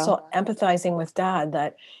really Thanks, also Jill. empathizing with dad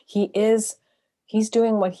that he's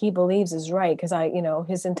doing what he believes is right. Because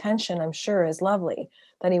his intention, I'm sure, is lovely,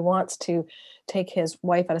 that he wants to take his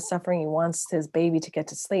wife out of suffering. He wants his baby to get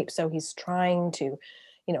to sleep. So he's trying to,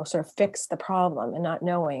 sort of fix the problem, and not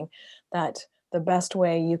knowing that the best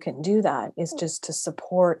way you can do that is just to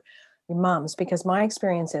support your moms. Because my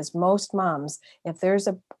experience is most moms, if there's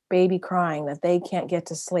a baby crying that they can't get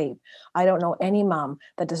to sleep, I don't know any mom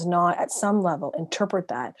that does not at some level interpret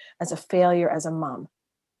that as a failure as a mom.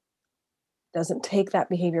 Doesn't take that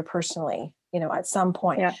behavior personally, at some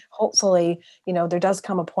point. Yeah. Hopefully, there does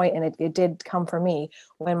come a point, and it did come for me,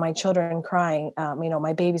 when my children crying,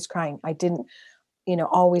 my baby's crying, I didn't,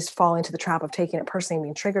 always fall into the trap of taking it personally and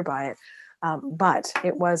being triggered by it. But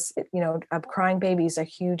it was, a crying baby is a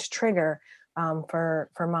huge trigger for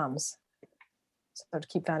moms. So to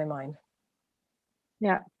keep that in mind.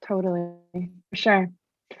 Yeah, totally. For sure.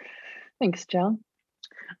 Thanks, Jill.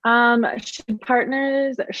 Should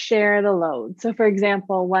partners share the load? So for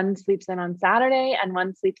example, one sleeps in on Saturday and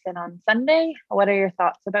one sleeps in on Sunday. What are your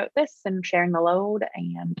thoughts about this and sharing the load?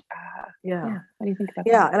 And Yeah. what do you think about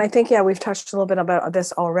Yeah. that? And I think, we've touched a little bit about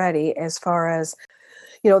this already, as far as,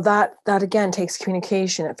 that again takes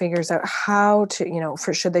communication. It figures out how to,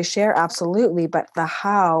 should they share? Absolutely. But the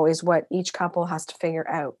how is what each couple has to figure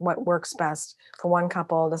out. What works best for one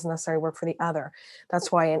couple doesn't necessarily work for the other.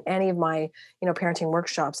 That's why in any of my, parenting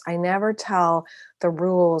workshops, I never tell the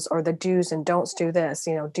rules or the do's and don'ts. Do this,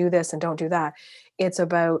 do this and don't do that. It's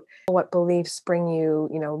about what beliefs bring you,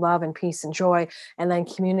 love and peace and joy, and then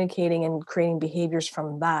communicating and creating behaviors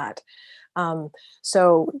from that.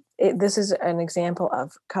 So this is an example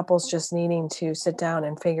of couples just needing to sit down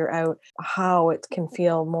and figure out how it can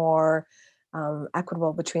feel more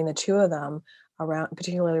equitable between the two of them,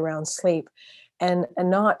 particularly around sleep, and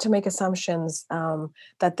not to make assumptions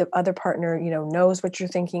that the other partner, knows what you're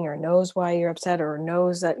thinking, or knows why you're upset, or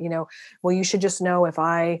knows that, well, you should just know, if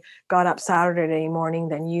I got up Saturday morning,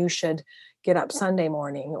 then you should get up Sunday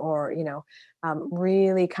morning, or,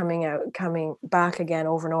 really coming back again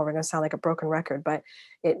over and over. I'm going to sound like a broken record, but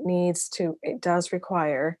it does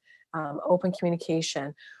require open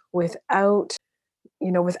communication, without,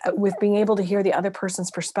 with being able to hear the other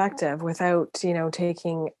person's perspective, without,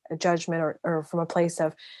 taking a judgment, or from a place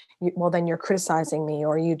of, well, then you're criticizing me,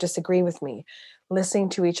 or you disagree with me. Listening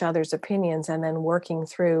to each other's opinions, and then working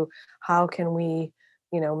through, how can we,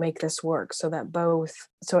 make this work, so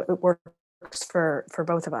it works for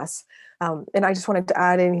both of us. And I just wanted to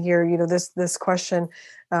add in here, this question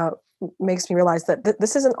makes me realize that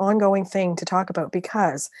this is an ongoing thing to talk about,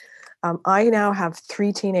 because I now have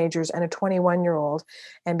 3 teenagers and a 21-year-old.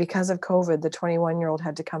 And because of COVID, the 21-year-old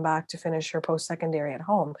had to come back to finish her post-secondary at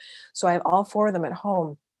home. So I have all 4 of them at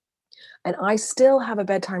home. And I still have a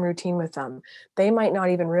bedtime routine with them. They might not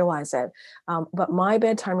even realize it. But my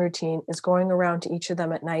bedtime routine is going around to each of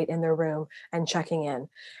them at night in their room and checking in.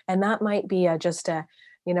 And that might be just a,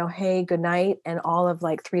 hey, good night, and all of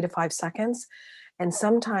like 3 to 5 seconds. And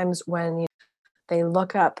sometimes when they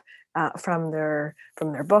look up from their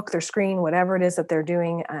book, their screen, whatever it is that they're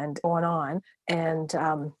doing and going on, and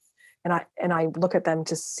I look at them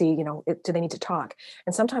to see, do they need to talk?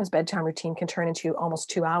 And sometimes bedtime routine can turn into almost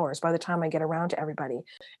 2 hours by the time I get around to everybody.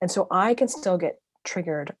 And so I can still get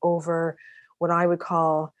triggered over what I would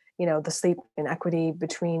call, the sleep inequity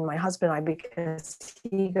between my husband and I, because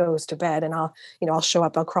he goes to bed, and I'll show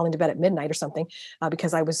up, I'll crawl into bed at midnight or something,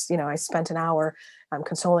 because I spent an hour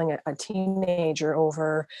consoling a teenager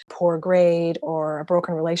over poor grade, or a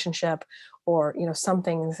broken relationship, or,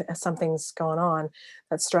 something's going on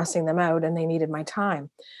that's stressing them out, and they needed my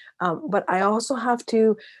time. But I also have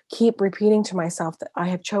to keep repeating to myself that I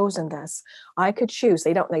have chosen this. I could choose.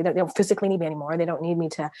 They don't physically need me anymore. They don't need me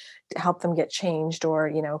to help them get changed,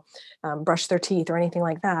 or, brush their teeth or anything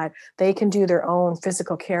like that. They can do their own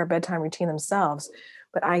physical care bedtime routine themselves.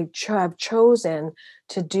 But I have chosen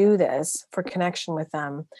to do this for connection with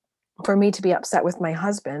them. For me to be upset with my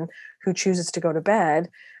husband, who chooses to go to bed,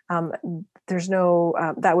 there's no,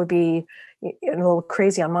 that would be a little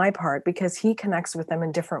crazy on my part, because he connects with them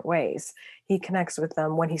in different ways. He connects with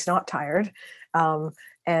them when he's not tired,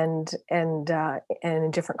 and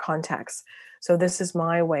in different contexts. So this is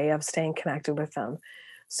my way of staying connected with them.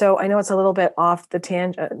 So I know it's a little bit off the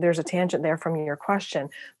tangent. There's a tangent there from your question,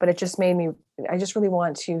 but it just made me, I just really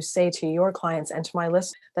want to say to your clients and to my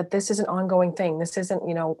list that this is an ongoing thing. This isn't,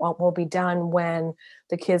 will be done when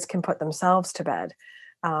the kids can put themselves to bed.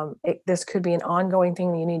 This could be an ongoing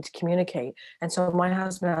thing that you need to communicate. And so my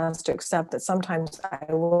husband has to accept that sometimes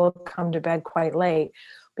I will come to bed quite late,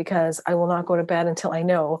 because I will not go to bed until I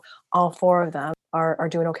know all 4 of them are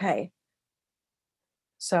doing okay.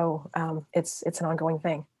 So it's an ongoing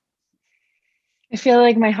thing. I feel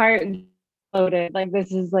like my heart loaded. Like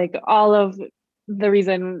this is like all of the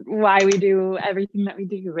reason why we do everything that we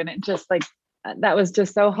do. And it just like, that was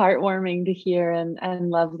just so heartwarming to hear,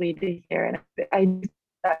 and lovely to hear. And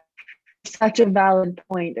that's such a valid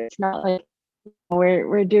point. It's not like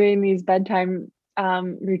we're doing these bedtime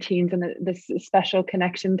routines and this special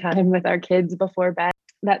connection time with our kids before bed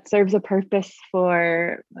that serves a purpose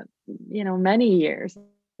for, many years.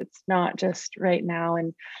 It's not just right now.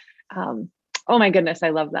 And oh my goodness, I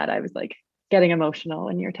love that. I was like getting emotional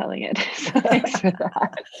when you're telling it. So thanks for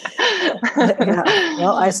that. Yeah.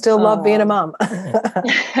 Well, I still love being a mom.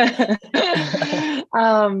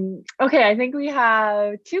 Okay, I think we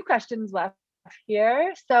have 2 questions left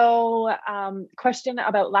here. So question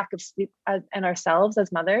about lack of sleep and ourselves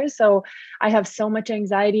as mothers. So I have so much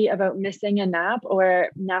anxiety about missing a nap or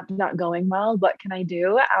nap not going well. What can I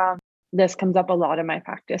do? this comes up a lot in my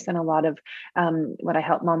practice, and a lot of what I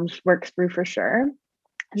help moms work through for sure.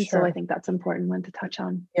 And so I Sure. think that's an important one to touch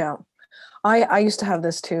on. Yeah. I used to have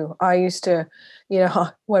this too. I used to,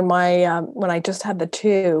 when I just had the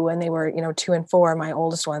two, and they were, 2 and 4, my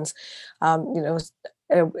oldest ones, uh,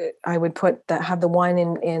 I would have the one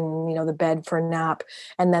in the bed for a nap,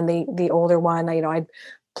 and then the older one, I'd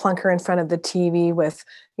plunk her in front of the TV with,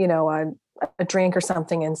 a drink or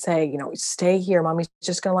something, and say, stay here, mommy's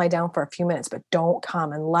just going to lie down for a few minutes, but don't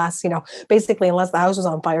come unless, basically, unless the house was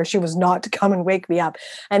on fire, she was not to come and wake me up.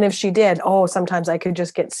 And if she did, oh, sometimes I could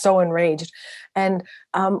just get so enraged. And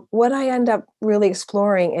what I end up really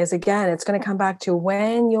exploring is, again, it's going to come back to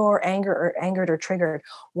when you're angered or triggered,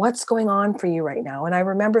 what's going on for you right now. And I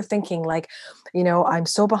remember thinking, like, I'm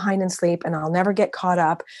so behind in sleep and I'll never get caught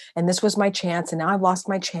up. And this was my chance. And now I've lost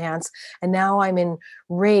my chance. And now I'm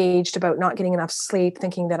enraged about not getting enough sleep,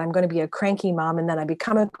 thinking that I'm going to be a cranky mom. And then I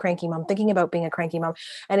become a cranky mom, thinking about being a cranky mom.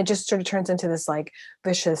 And it just sort of turns into this like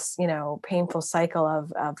vicious, painful cycle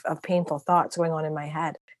of painful thoughts going on in my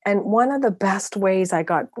head. And one of the best ways I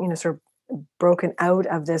got, sort of broken out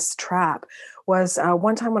of this trap was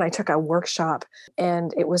one time when I took a workshop,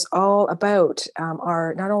 and it was all about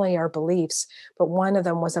not only our beliefs, but one of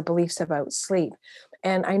them was a beliefs about sleep.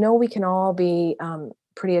 And I know we can all be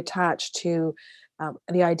pretty attached to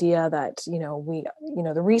the idea that,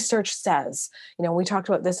 the research says, we talked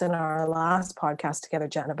about this in our last podcast together,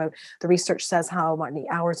 Jen, about the research says how many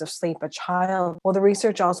hours of sleep a child. Well, the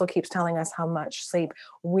research also keeps telling us how much sleep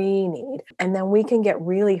we need. And then we can get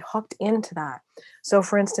really hooked into that. So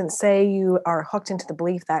for instance, say you are hooked into the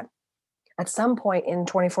belief that at some point in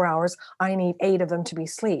 24 hours, I need 8 of them to be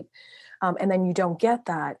sleep. And then you don't get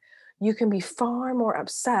that. You can be far more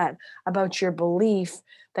upset about your belief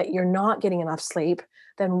that you're not getting enough sleep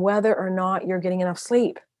than whether or not you're getting enough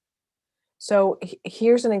sleep. So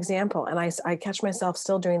here's an example, and I catch myself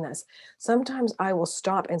still doing this. Sometimes I will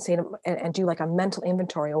stop and say and do like a mental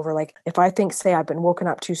inventory over, like, if I think, say, I've been woken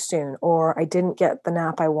up too soon, or I didn't get the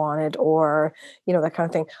nap I wanted, or that kind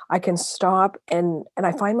of thing. I can stop and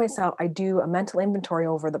I find myself, I do a mental inventory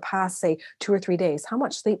over the past, say, 2 or 3 days. How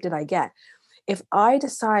much sleep did I get? If I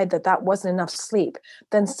decide that that wasn't enough sleep,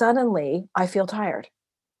 then suddenly I feel tired.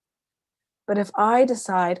 But if I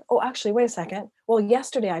decide, oh, actually, wait a second. Well,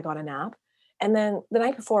 yesterday I got a nap, and then the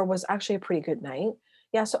night before was actually a pretty good night.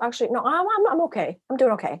 Yeah. So actually, no, I'm okay. I'm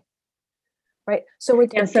doing okay. Right. So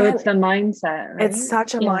Yeah, so again, it's the mindset, it's right?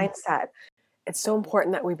 such a Yeah. mindset. It's so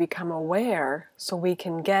important that we become aware so we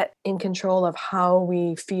can get in control of how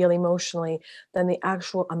we feel emotionally than the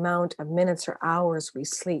actual amount of minutes or hours we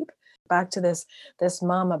sleep. Back to this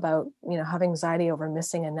mom about, having anxiety over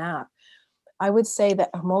missing a nap. I would say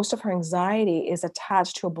that most of her anxiety is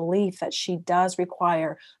attached to a belief that she does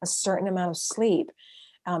require a certain amount of sleep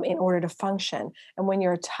in order to function. And when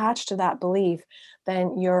you're attached to that belief,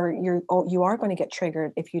 then you are going to get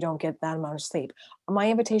triggered if you don't get that amount of sleep.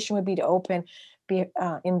 My invitation would be to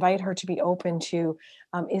invite her to be open to,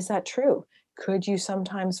 is that true? Could you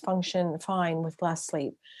sometimes function fine with less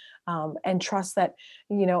sleep? And trust that,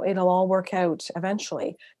 it'll all work out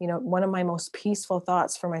eventually. One of my most peaceful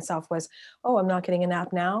thoughts for myself was, oh, I'm not getting a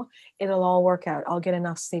nap now. It'll all work out. I'll get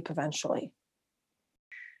enough sleep eventually.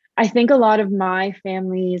 I think a lot of my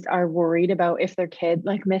families are worried about if their kid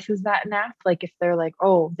like misses that nap, like if they're like,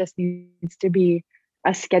 oh, this needs to be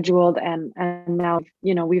scheduled, and now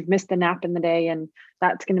we've missed a nap in the day, and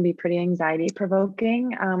that's going to be pretty anxiety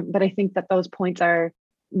provoking. But I think that those points are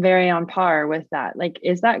very on par with that. Like,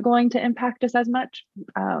 is that going to impact us as much?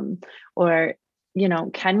 Or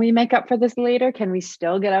can we make up for this later? Can we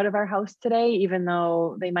still get out of our house today, even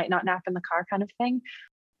though they might not nap in the car, kind of thing?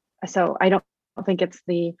 So I don't think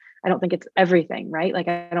it's everything, right? Like,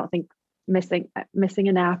 I don't think missing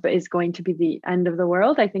a nap is going to be the end of the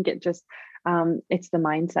world. I think it just it's the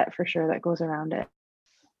mindset for sure that goes around it.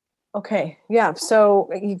 Okay. Yeah. So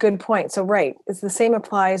good point. So, right. It's the same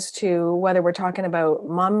applies to whether we're talking about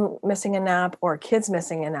mom missing a nap or kids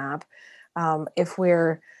missing a nap. If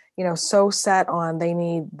we're, so set on they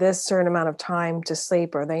need this certain amount of time to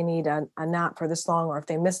sleep, or they need a nap for this long, or if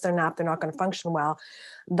they miss their nap, they're not going to function well.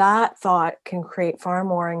 That thought can create far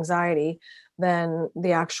more anxiety than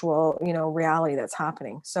the actual, reality that's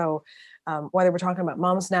happening. So, whether we're talking about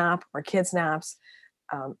mom's nap or kids naps,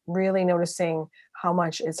 really noticing how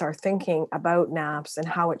much it's our thinking about naps and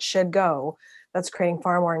how it should go that's creating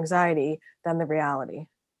far more anxiety than the reality.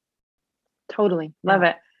 Totally. Love Yeah.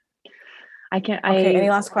 it. Okay. Any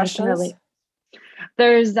last I can questions? relate.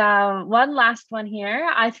 There's one last one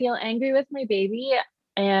here. I feel angry with my baby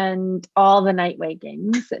and all the night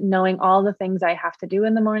wakings, knowing all the things I have to do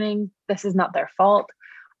in the morning. This is not their fault.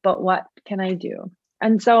 but what can I do?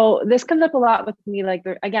 And so this comes up a lot with me. Like,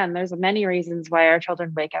 again, there's many reasons why our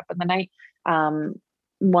children wake up in the night.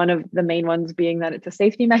 One of the main ones being that it's a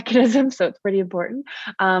safety mechanism, so it's pretty important.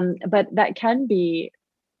 But that can be,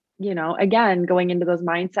 again, going into those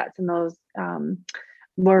mindsets and those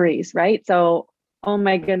worries, right? So, oh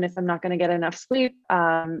my goodness, I'm not going to get enough sleep.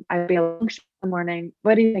 I'd be alone in the morning.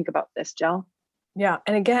 What do you think about this, Jill? Yeah.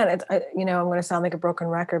 And again, I'm going to sound like a broken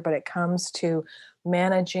record, but it comes to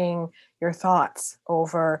managing your thoughts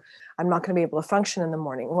over, I'm not going to be able to function in the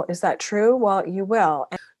morning. Well, is that true? Well, you will.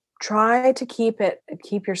 And try to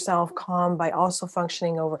keep yourself calm by also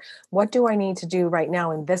functioning over, what do I need to do right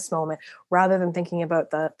now in this moment, rather than thinking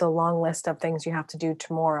about the long list of things you have to do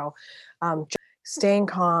tomorrow. Staying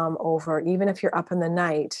calm over, even if you're up in the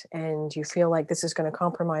night and you feel like this is going to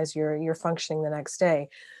compromise your functioning the next day,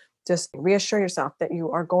 just reassure yourself that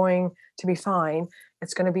you are going to be fine.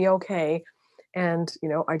 It's going to be okay. And,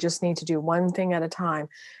 I just need to do one thing at a time,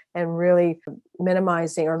 and really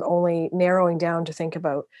minimizing or only narrowing down to think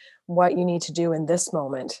about what you need to do in this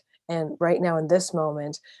moment. And right now in this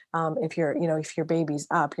moment, if your baby's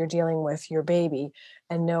up, you're dealing with your baby,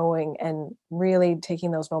 and knowing and really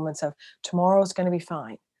taking those moments of, tomorrow's going to be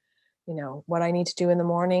fine. What I need to do in the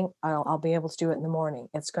morning, I'll be able to do it in the morning.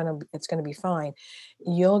 It's going to be fine.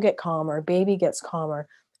 You'll get calmer, baby gets calmer,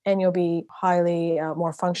 and you'll be highly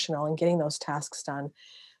more functional in getting those tasks done.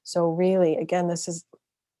 So really, again, this is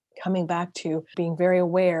coming back to being very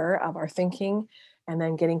aware of our thinking, and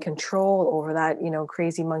then getting control over that,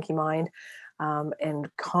 crazy monkey mind, and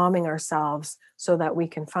calming ourselves so that we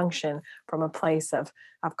can function from a place of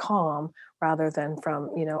calm, rather than from,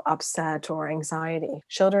 upset or anxiety.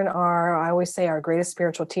 Children are, I always say, our greatest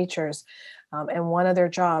spiritual teachers. And one of their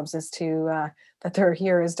jobs is that they're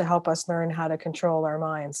here is to help us learn how to control our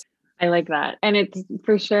minds. I like that. And it's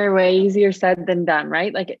for sure way easier said than done,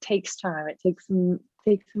 right? Like, it takes time. It takes some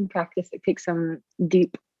practice. It takes some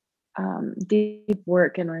deep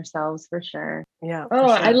work in ourselves, for sure. Yeah. Oh,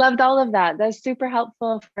 for sure. I loved all of that. That's super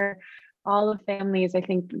helpful for all of families. I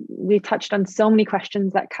think we touched on so many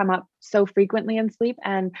questions that come up so frequently in sleep.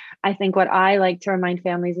 And I think what I like to remind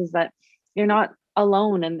families is that you're not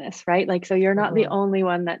alone in this, right? Like, so you're not the only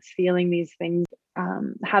one that's feeling these things,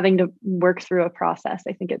 having to work through a process.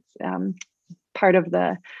 I think it's part of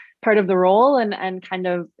the role, and kind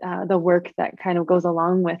of the work that kind of goes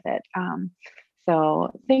along with it.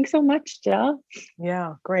 So thanks so much, Jill.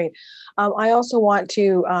 Yeah, great. I also want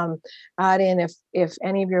to add in, if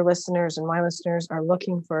any of your listeners and my listeners are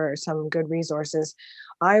looking for some good resources,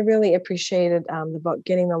 I really appreciated the book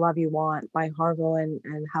Getting the Love You Want by Harville and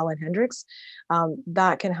Helen Hendricks.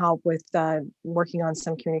 That can help with working on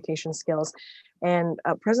some communication skills. And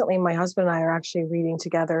presently, my husband and I are actually reading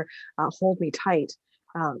together Hold Me Tight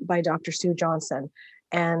by Dr. Sue Johnson.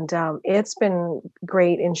 And it's been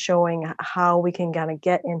great in showing how we can kind of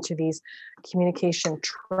get into these communication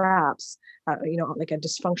traps, like a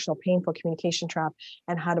dysfunctional, painful communication trap,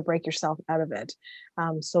 and how to break yourself out of it.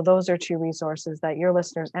 So those are two resources that your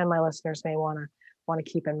listeners and my listeners may want to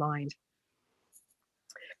keep in mind.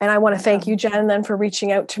 And I want to thank you, Jen, then, for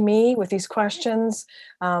reaching out to me with these questions.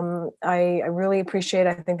 I really appreciate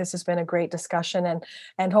it. I think this has been a great discussion,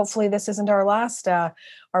 and hopefully this isn't our last our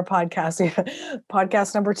podcast.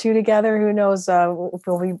 Podcast number 2 together. Who knows?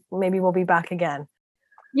 Maybe we'll be back again.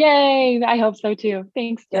 Yay! I hope so too.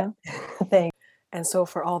 Thanks, Jen. Yeah. Thanks. And so,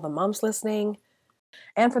 for all the moms listening,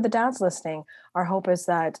 and for the dads listening, our hope is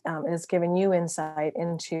that it has given you insight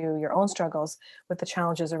into your own struggles with the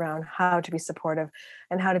challenges around how to be supportive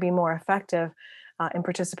and how to be more effective in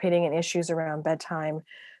participating in issues around bedtime,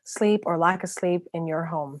 sleep, or lack of sleep in your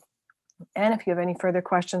home. And if you have any further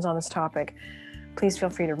questions on this topic, please feel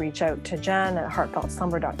free to reach out to Jen at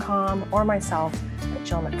heartfeltslumber.com or myself at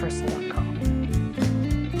jillmcpherson.com.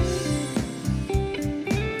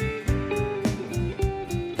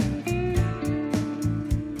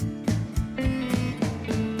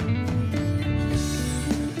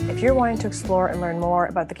 If you're wanting to explore and learn more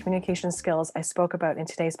about the communication skills I spoke about in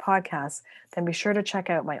today's podcast, then be sure to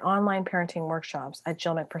check out my online parenting workshops at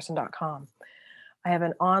jillmcpherson.com. I have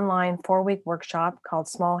an online 4-week workshop called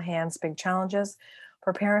Small Hands, Big Challenges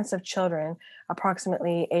for parents of children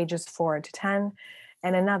approximately ages 4 to 10,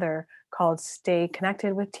 and another called Stay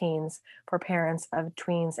Connected with Teens for parents of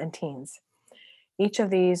tweens and teens. Each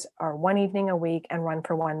of these are 1 evening a week and run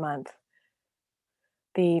for 1 month.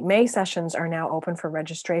 The May sessions are now open for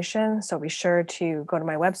registration, so be sure to go to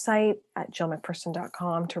my website at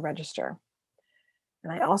jillmcpherson.com to register.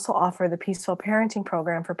 And I also offer the Peaceful Parenting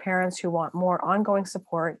Program for parents who want more ongoing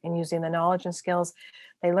support in using the knowledge and skills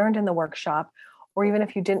they learned in the workshop, or even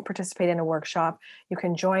if you didn't participate in a workshop, you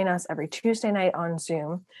can join us every Tuesday night on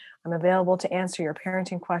Zoom. I'm available to answer your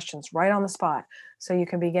parenting questions right on the spot so you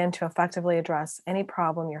can begin to effectively address any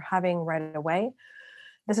problem you're having right away.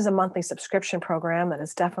 This is a monthly subscription program that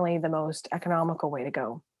is definitely the most economical way to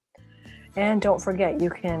go. And don't forget, you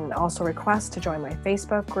can also request to join my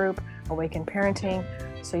Facebook group, Awaken Parenting,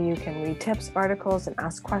 so you can read tips, articles, and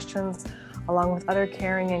ask questions, along with other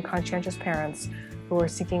caring and conscientious parents who are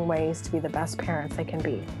seeking ways to be the best parents they can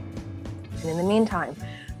be. And in the meantime,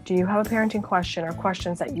 do you have a parenting question or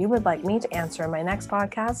questions that you would like me to answer in my next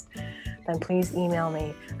podcast? Then please email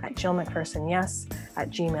me at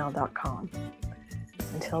jillmcphersonyes@gmail.com.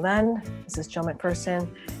 Until then, this is Jill McPherson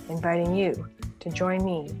inviting you to join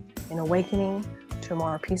me in awakening to a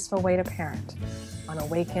more peaceful way to parent on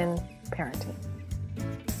Awaken Parenting.